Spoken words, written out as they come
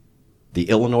The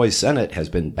Illinois Senate has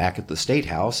been back at the State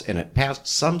House, and it passed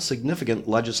some significant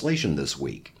legislation this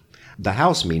week. The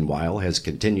House, meanwhile, has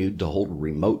continued to hold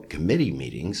remote committee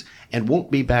meetings and won't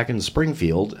be back in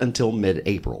Springfield until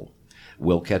mid-April.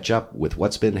 We'll catch up with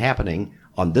what's been happening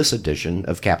on this edition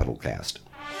of Capital Cast.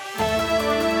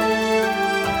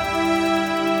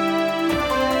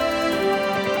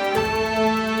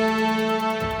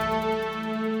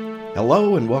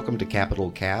 Hello and welcome to Capital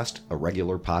Cast, a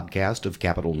regular podcast of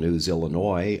Capital News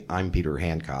Illinois. I'm Peter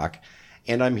Hancock,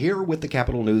 and I'm here with the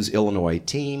Capital News Illinois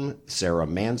team, Sarah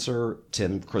Manser,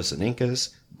 Tim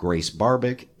Chrysoninkas, Grace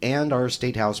Barbick, and our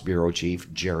State House Bureau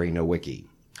Chief, Jerry Nowicki.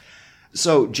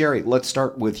 So, Jerry, let's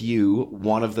start with you.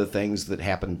 One of the things that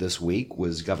happened this week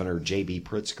was Governor J.B.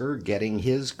 Pritzker getting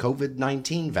his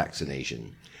COVID-19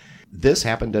 vaccination. This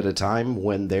happened at a time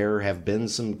when there have been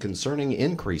some concerning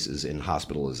increases in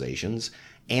hospitalizations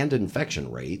and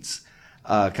infection rates.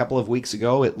 A couple of weeks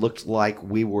ago, it looked like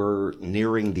we were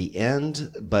nearing the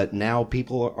end, but now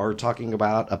people are talking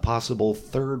about a possible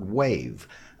third wave.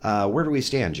 Where do we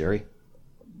stand, Jerry?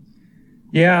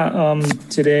 Yeah,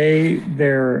 today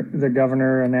the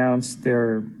governor announced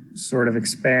they're sort of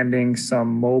expanding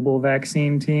some mobile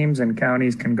vaccine teams, and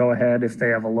counties can go ahead if they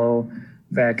have a low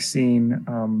vaccine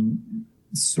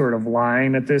sort of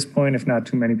line at this point. If not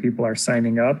too many people are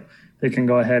signing up, they can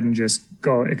go ahead and just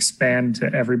go expand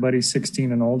to everybody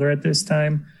 16 and older at this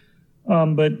time.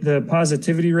 But the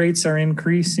positivity rates are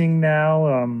increasing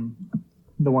now.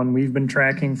 The one we've been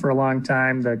tracking for a long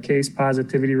time, the case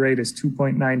positivity rate is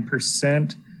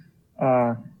 2.9%.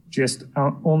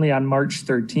 Only on March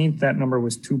 13th, that number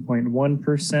was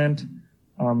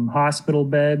 2.1%. Hospital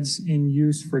beds in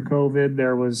use for COVID,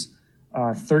 there was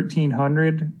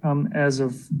 1,300 as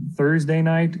of Thursday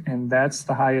night, and that's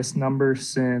the highest number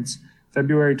since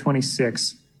February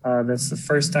 26th. That's the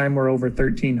first time we're over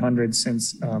 1,300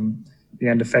 since the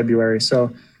end of February. So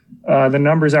the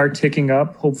numbers are ticking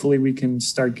up. Hopefully we can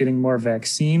start getting more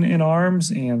vaccine in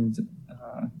arms, and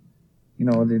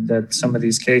that some of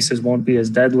these cases won't be as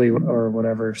deadly or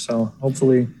whatever. So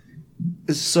hopefully.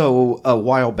 So a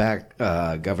while back,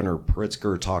 Governor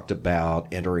Pritzker talked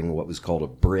about entering what was called a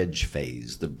bridge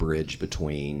phase, the bridge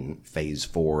between phase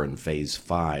 4 and phase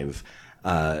 5.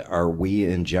 Are we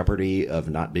in jeopardy of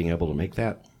not being able to make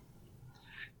that?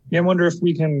 Yeah, I wonder if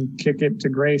we can kick it to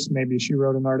Grace. Maybe she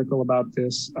wrote an article about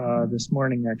this this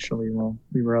morning, actually, while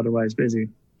we were otherwise busy.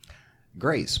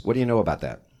 Grace, what do you know about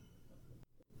that?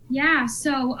 Yeah,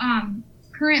 so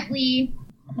currently,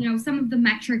 some of the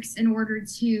metrics in order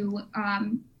to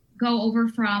go over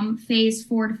from phase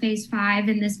 4 to phase 5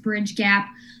 in this bridge gap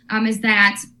is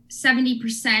that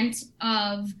 70%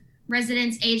 of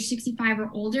residents age 65 or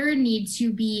older need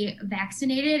to be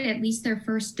vaccinated, at least their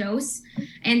first dose.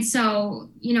 And so,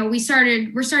 we're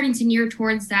starting to near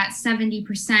towards that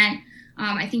 70%.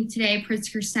 I think today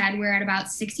Pritzker said we're at about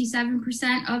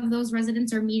 67% of those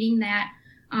residents are meeting that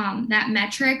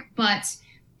metric, but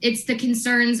it's the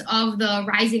concerns of the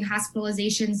rising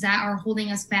hospitalizations that are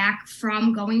holding us back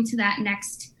from going to that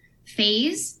next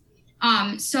phase.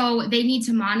 So they need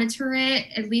to monitor it,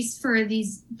 at least for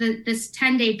this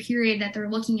 10-day period that they're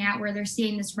looking at, where they're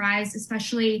seeing this rise,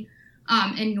 especially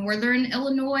in northern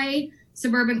Illinois,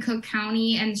 suburban Cook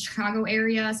County, and the Chicago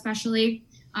area especially.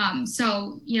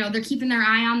 So they're keeping their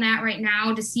eye on that right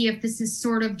now to see if this is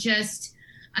sort of just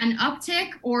an uptick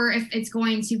or if it's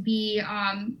going to be,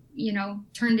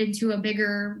 turned into a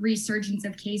bigger resurgence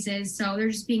of cases. So they're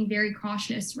just being very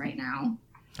cautious right now.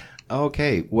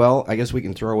 Okay, well, I guess we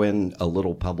can throw in a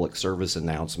little public service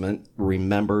announcement.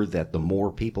 Remember that the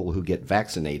more people who get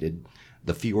vaccinated,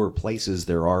 the fewer places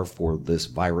there are for this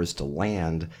virus to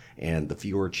land, and the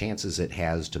fewer chances it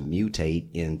has to mutate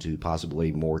into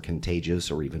possibly more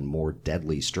contagious or even more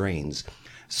deadly strains.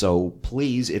 So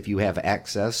please, if you have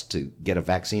access to get a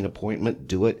vaccine appointment,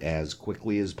 do it as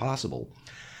quickly as possible.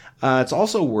 It's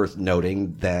also worth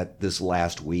noting that this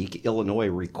last week, Illinois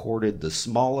recorded the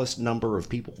smallest number of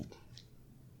people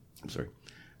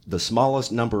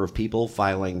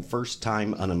filing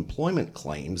first-time unemployment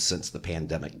claims since the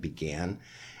pandemic began.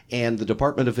 And the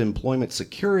Department of Employment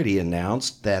Security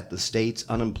announced that the state's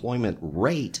unemployment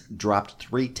rate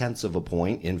dropped 0.3 of a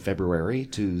point in February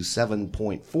to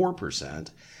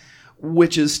 7.4%,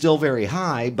 which is still very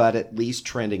high, but at least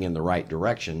trending in the right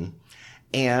direction.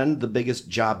 And the biggest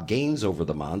job gains over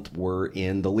the month were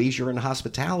in the leisure and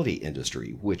hospitality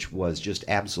industry, which was just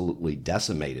absolutely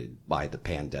decimated by the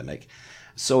pandemic.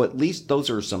 So at least those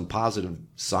are some positive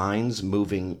signs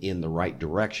moving in the right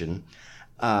direction.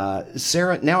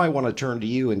 Sarah, now I want to turn to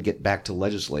you and get back to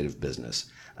legislative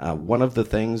business. One of the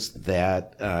things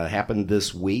that happened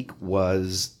this week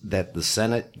was that the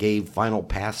Senate gave final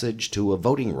passage to a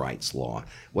voting rights law.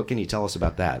 What can you tell us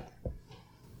about that?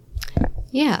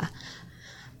 Yeah.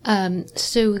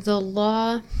 So the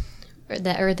law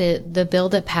the bill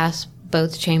that passed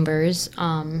both chambers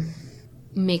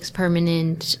makes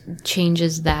permanent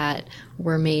changes that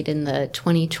were made in the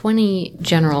 2020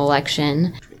 general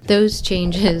election. Those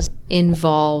changes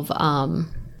involve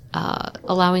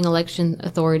allowing election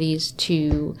authorities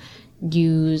to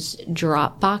use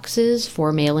drop boxes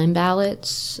for mail-in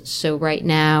ballots. So right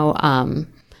now,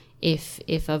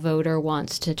 if a voter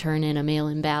wants to turn in a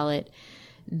mail-in ballot,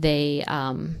 they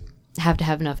have to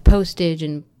have enough postage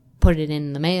and put it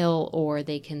in the mail, or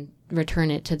they can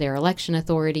return it to their election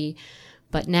authority.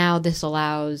 But now this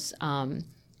allows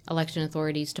election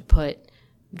authorities to put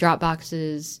drop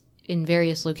boxes in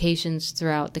various locations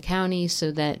throughout the county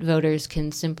so that voters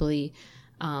can simply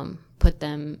put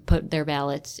their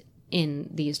ballots in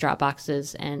these drop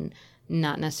boxes and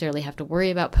not necessarily have to worry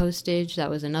about postage.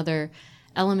 That was another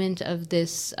element of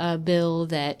this bill,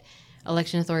 that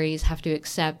election authorities have to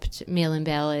accept mail-in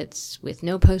ballots with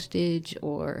no postage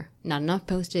or not enough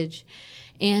postage.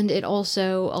 And it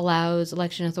also allows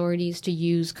election authorities to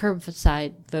use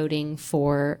curbside voting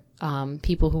for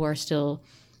people who are still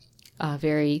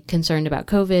very concerned about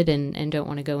COVID and don't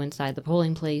want to go inside the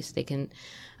polling place. They can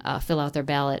fill out their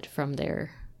ballot from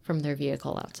their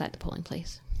vehicle outside the polling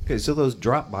place. Okay, so those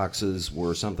drop boxes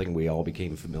were something we all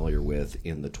became familiar with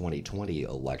in the 2020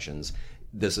 elections.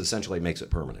 This essentially makes it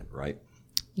permanent, right?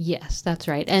 Yes, that's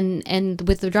right. And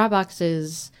with the drop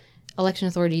boxes, election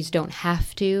authorities don't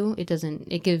have to.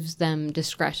 It gives them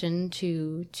discretion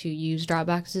to use drop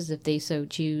boxes if they so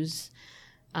choose.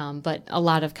 But a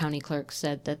lot of county clerks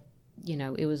said that,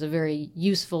 it was a very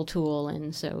useful tool,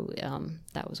 and so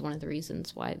that was one of the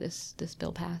reasons why this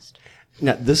bill passed.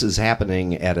 Now, this is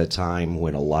happening at a time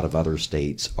when a lot of other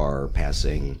states are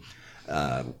passing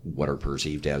what are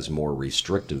perceived as more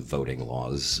restrictive voting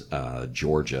laws,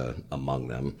 Georgia among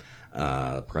them.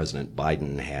 President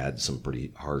Biden had some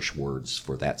pretty harsh words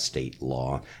for that state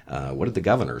law. What did the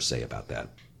governor say about that?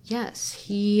 Yes,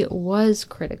 he was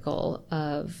critical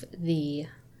of the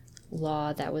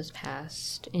law that was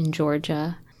passed in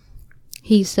Georgia.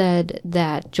 He said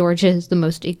that Georgia is the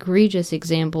most egregious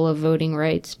example of voting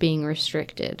rights being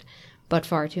restricted, but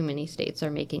far too many states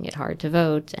are making it hard to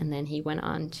vote. And then he went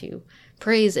on to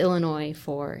praise Illinois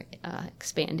for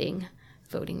expanding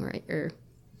voting right or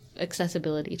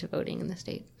accessibility to voting in the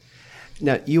state.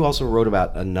 Now, you also wrote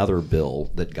about another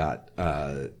bill that got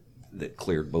that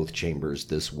cleared both chambers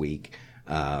this week.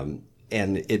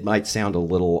 And it might sound a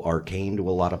little arcane to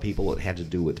a lot of people. It had to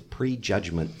do with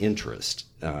prejudgment interest.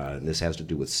 And this has to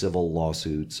do with civil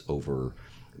lawsuits over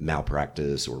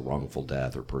malpractice or wrongful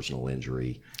death or personal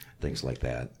injury, things like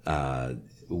that.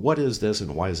 What is this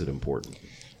and why is it important?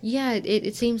 Yeah,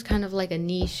 it seems kind of like a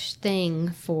niche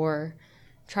thing for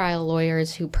trial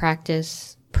lawyers who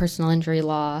practice personal injury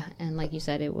law. And like you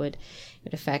said, it would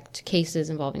affect cases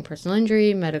involving personal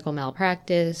injury, medical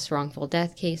malpractice, wrongful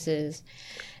death cases.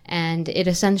 And it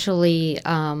essentially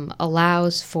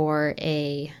allows for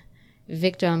a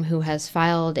victim who has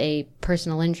filed a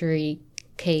personal injury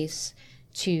case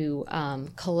to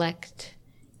collect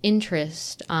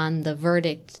interest on the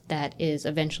verdict that is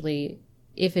eventually,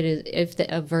 if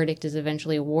a verdict is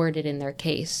eventually awarded in their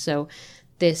case. So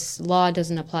this law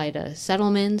doesn't apply to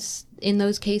settlements in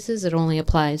those cases. It only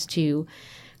applies to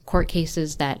court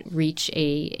cases that reach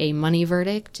a money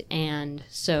verdict. And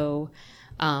so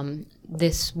the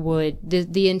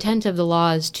intent of the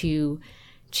law is to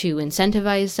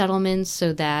incentivize settlements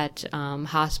so that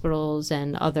hospitals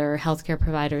and other healthcare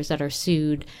providers that are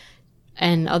sued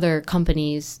and other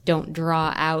companies don't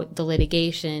draw out the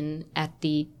litigation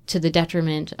to the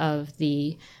detriment of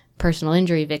the personal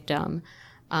injury victim.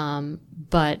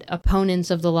 But opponents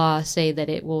of the law say that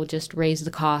it will just raise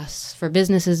the costs for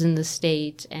businesses in the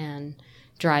state and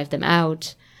drive them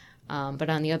out. But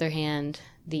on the other hand,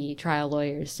 the trial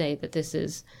lawyers say that this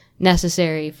is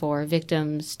necessary for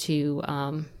victims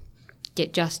to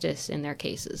get justice in their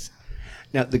cases.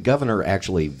 Now, the governor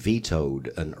actually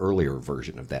vetoed an earlier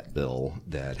version of that bill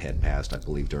that had passed, I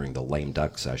believe, during the lame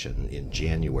duck session in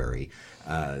January.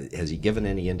 Has he given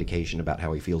any indication about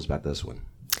how he feels about this one?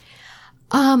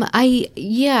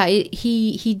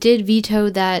 He did veto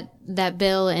that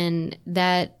bill, and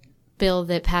that bill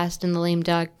that passed in the lame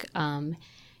duck,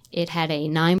 it had a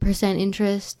 9%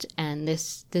 interest, and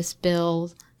this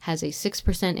bill has a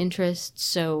 6% interest.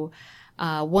 So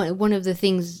one of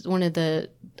the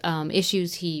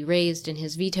issues he raised in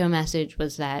his veto message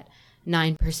was that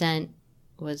 9%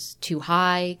 was too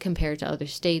high compared to other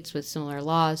states with similar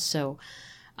laws. So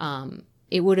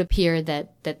it would appear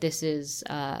that this is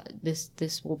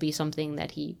this will be something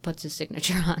that he puts his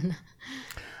signature on.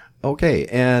 Okay,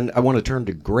 and I want to turn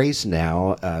to Grace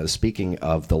now. Speaking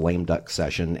of the lame duck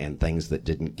session and things that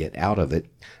didn't get out of it,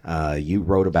 you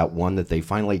wrote about one that they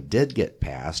finally did get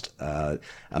passed, a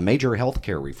major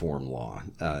healthcare reform law.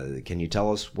 Can you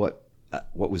tell us what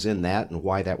was in that and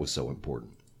why that was so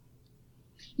important?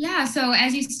 Yeah, so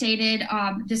as you stated,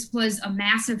 this was a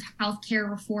massive healthcare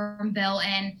reform bill,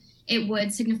 and it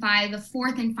would signify the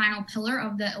fourth and final pillar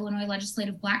of the Illinois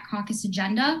Legislative Black Caucus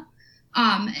agenda.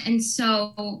 And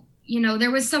so,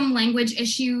 there was some language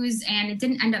issues, and it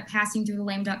didn't end up passing through the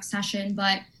lame duck session,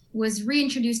 but was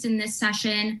reintroduced in this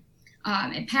session.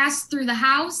 It passed through the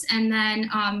House, and then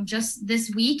just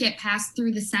this week, it passed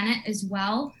through the Senate as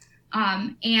well.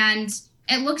 And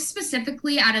it looks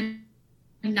specifically at a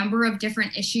number of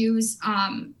different issues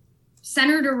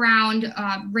centered around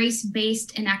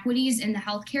race-based inequities in the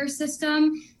healthcare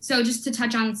system. So just to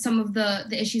touch on some of the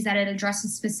issues that it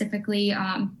addresses specifically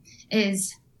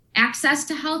is access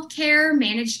to healthcare,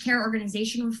 managed care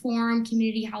organization reform,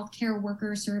 community healthcare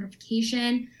worker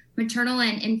certification, maternal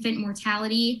and infant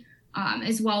mortality,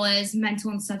 as well as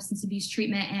mental and substance abuse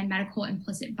treatment and medical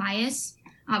implicit bias.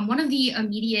 One of the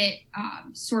immediate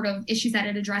sort of issues that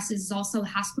it addresses is also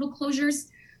hospital closures.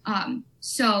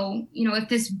 So, if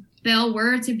this bill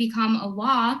were to become a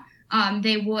law,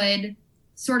 they would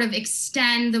sort of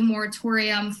extend the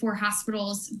moratorium for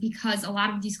hospitals because a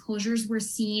lot of these closures were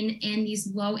seen in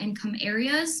these low-income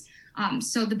areas.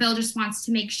 So the bill just wants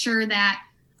to make sure that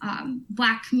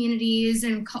Black communities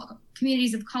and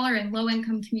communities of color and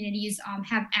low-income communities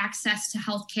have access to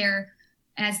healthcare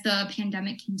as the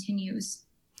pandemic continues.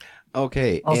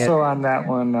 Okay. Also on that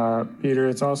one, Peter,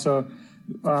 it's also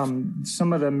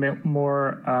some of the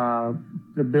more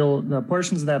the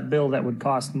portions of that bill that would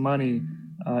cost money.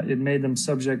 It made them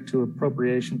subject to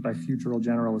appropriation by future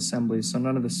General Assemblies. So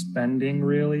none of the spending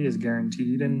really is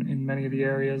guaranteed in many of the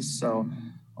areas. So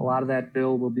a lot of that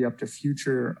bill will be up to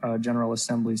future General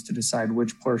Assemblies to decide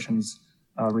which portions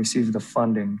receive the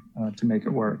funding to make it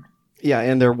work. Yeah,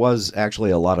 and there was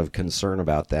actually a lot of concern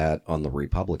about that on the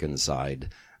Republican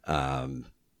side.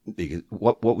 Because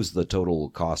what was the total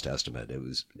cost estimate? It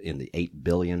was in the $8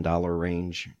 billion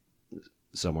range,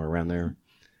 somewhere around there.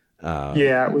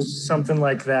 Yeah, it was something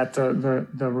like that. The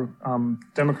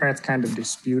Democrats kind of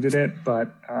disputed it,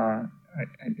 but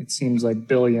it seems like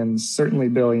certainly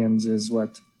billions is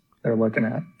what they're looking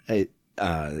at.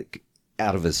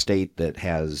 Out of a state that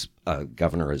has a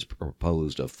governor has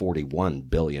proposed a $41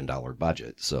 billion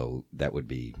budget, so that would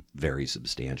be very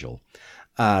substantial.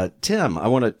 Tim, I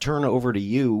want to turn over to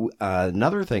you.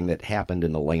 Another thing that happened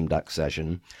in the lame duck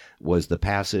session was the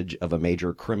passage of a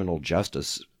major criminal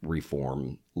justice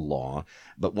reform law.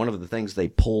 But one of the things they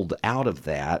pulled out of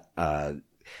that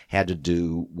had to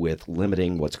do with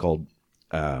limiting what's called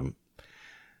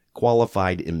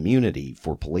qualified immunity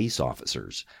for police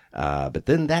officers. But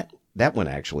then that one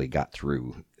actually got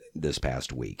through this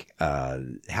past week.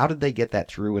 How did they get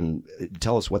that through, and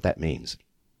tell us what that means?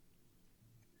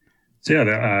 So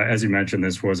yeah, as you mentioned,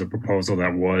 this was a proposal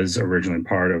that was originally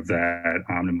part of that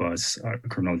omnibus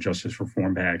criminal justice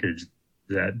reform package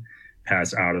that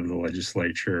passed out of the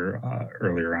legislature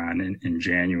earlier on in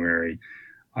January.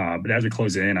 But as we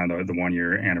close in on the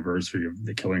 1-year anniversary of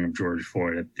the killing of George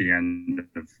Floyd at the end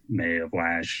of May of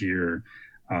last year,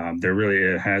 there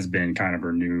really has been kind of a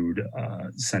renewed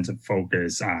sense of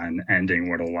focus on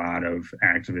ending what a lot of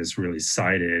activists really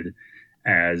cited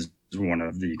as one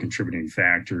of the contributing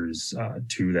factors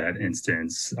to that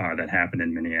instance that happened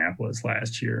in Minneapolis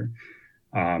last year.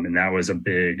 And that was a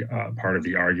big part of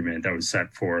the argument that was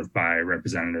set forth by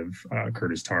Representative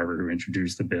Curtis Tarver, who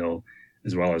introduced the bill,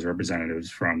 as well as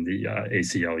representatives from the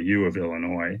ACLU of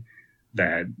Illinois,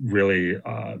 that really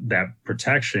that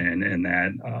protection and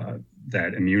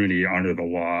that immunity under the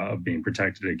law of being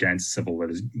protected against civil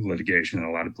litigation that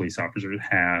a lot of police officers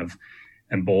have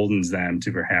emboldens them to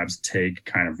perhaps take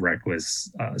kind of reckless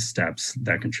steps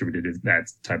that contributed to that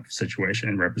type of situation.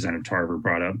 And Representative Tarver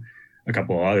brought up a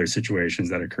couple of other situations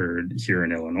that occurred here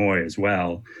in Illinois as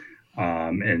well,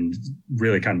 and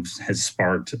really kind of has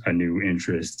sparked a new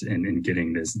interest in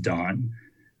getting this done.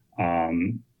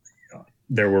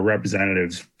 There were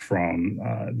representatives from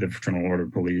the Fraternal Order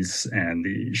of Police and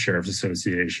the Sheriff's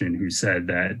Association who said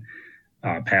that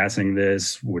passing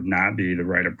this would not be the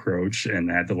right approach, and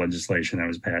that the legislation that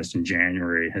was passed in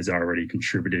January has already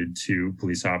contributed to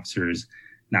police officers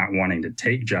not wanting to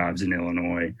take jobs in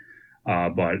Illinois.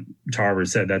 But Tarver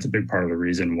said that's a big part of the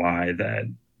reason why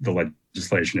that the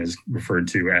legislation is referred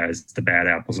to as the Bad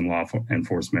Apples and Law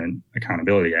Enforcement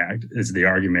Accountability Act. The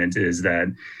argument is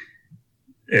that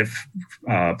if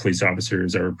police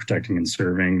officers are protecting and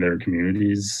serving their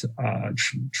communities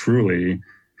truly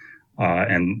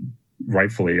and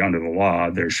rightfully under the law,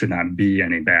 there should not be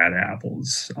any bad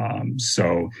apples.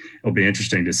 So it'll be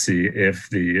interesting to see if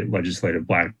the Legislative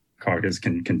Black Caucus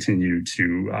can continue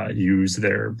to use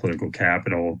their political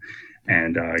capital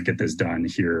and get this done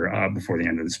here before the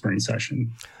end of the spring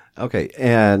session. Okay,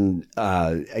 and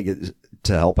I guess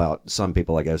to help out some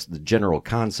people, I guess the general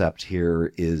concept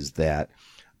here is that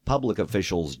public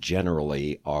officials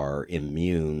generally are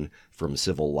immune from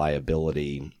civil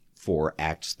liability for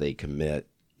acts they commit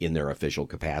in their official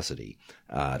capacity.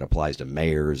 It applies to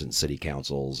mayors and city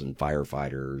councils and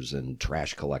firefighters and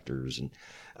trash collectors and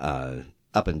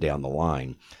up and down the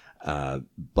line.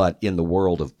 But in the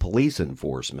world of police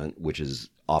enforcement, which is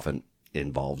often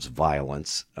involves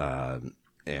violence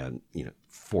and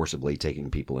forcibly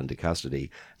taking people into custody,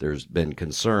 there's been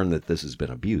concern that this has been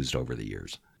abused over the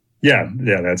years. Yeah,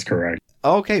 that's correct.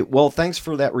 Okay, well, thanks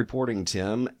for that reporting,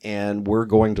 Tim, and we're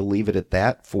going to leave it at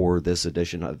that for this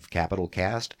edition of Capital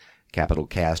Cast. Capital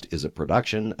Cast is a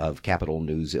production of Capital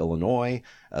News Illinois,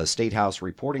 a State House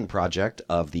reporting project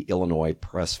of the Illinois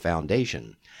Press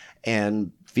Foundation.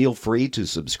 And feel free to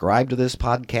subscribe to this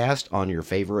podcast on your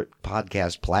favorite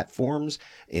podcast platforms,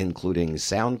 including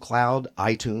SoundCloud,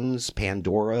 iTunes,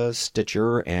 Pandora,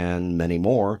 Stitcher, and many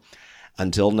more.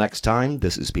 Until next time,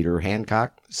 this is Peter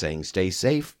Hancock saying stay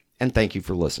safe, and thank you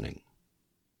for listening.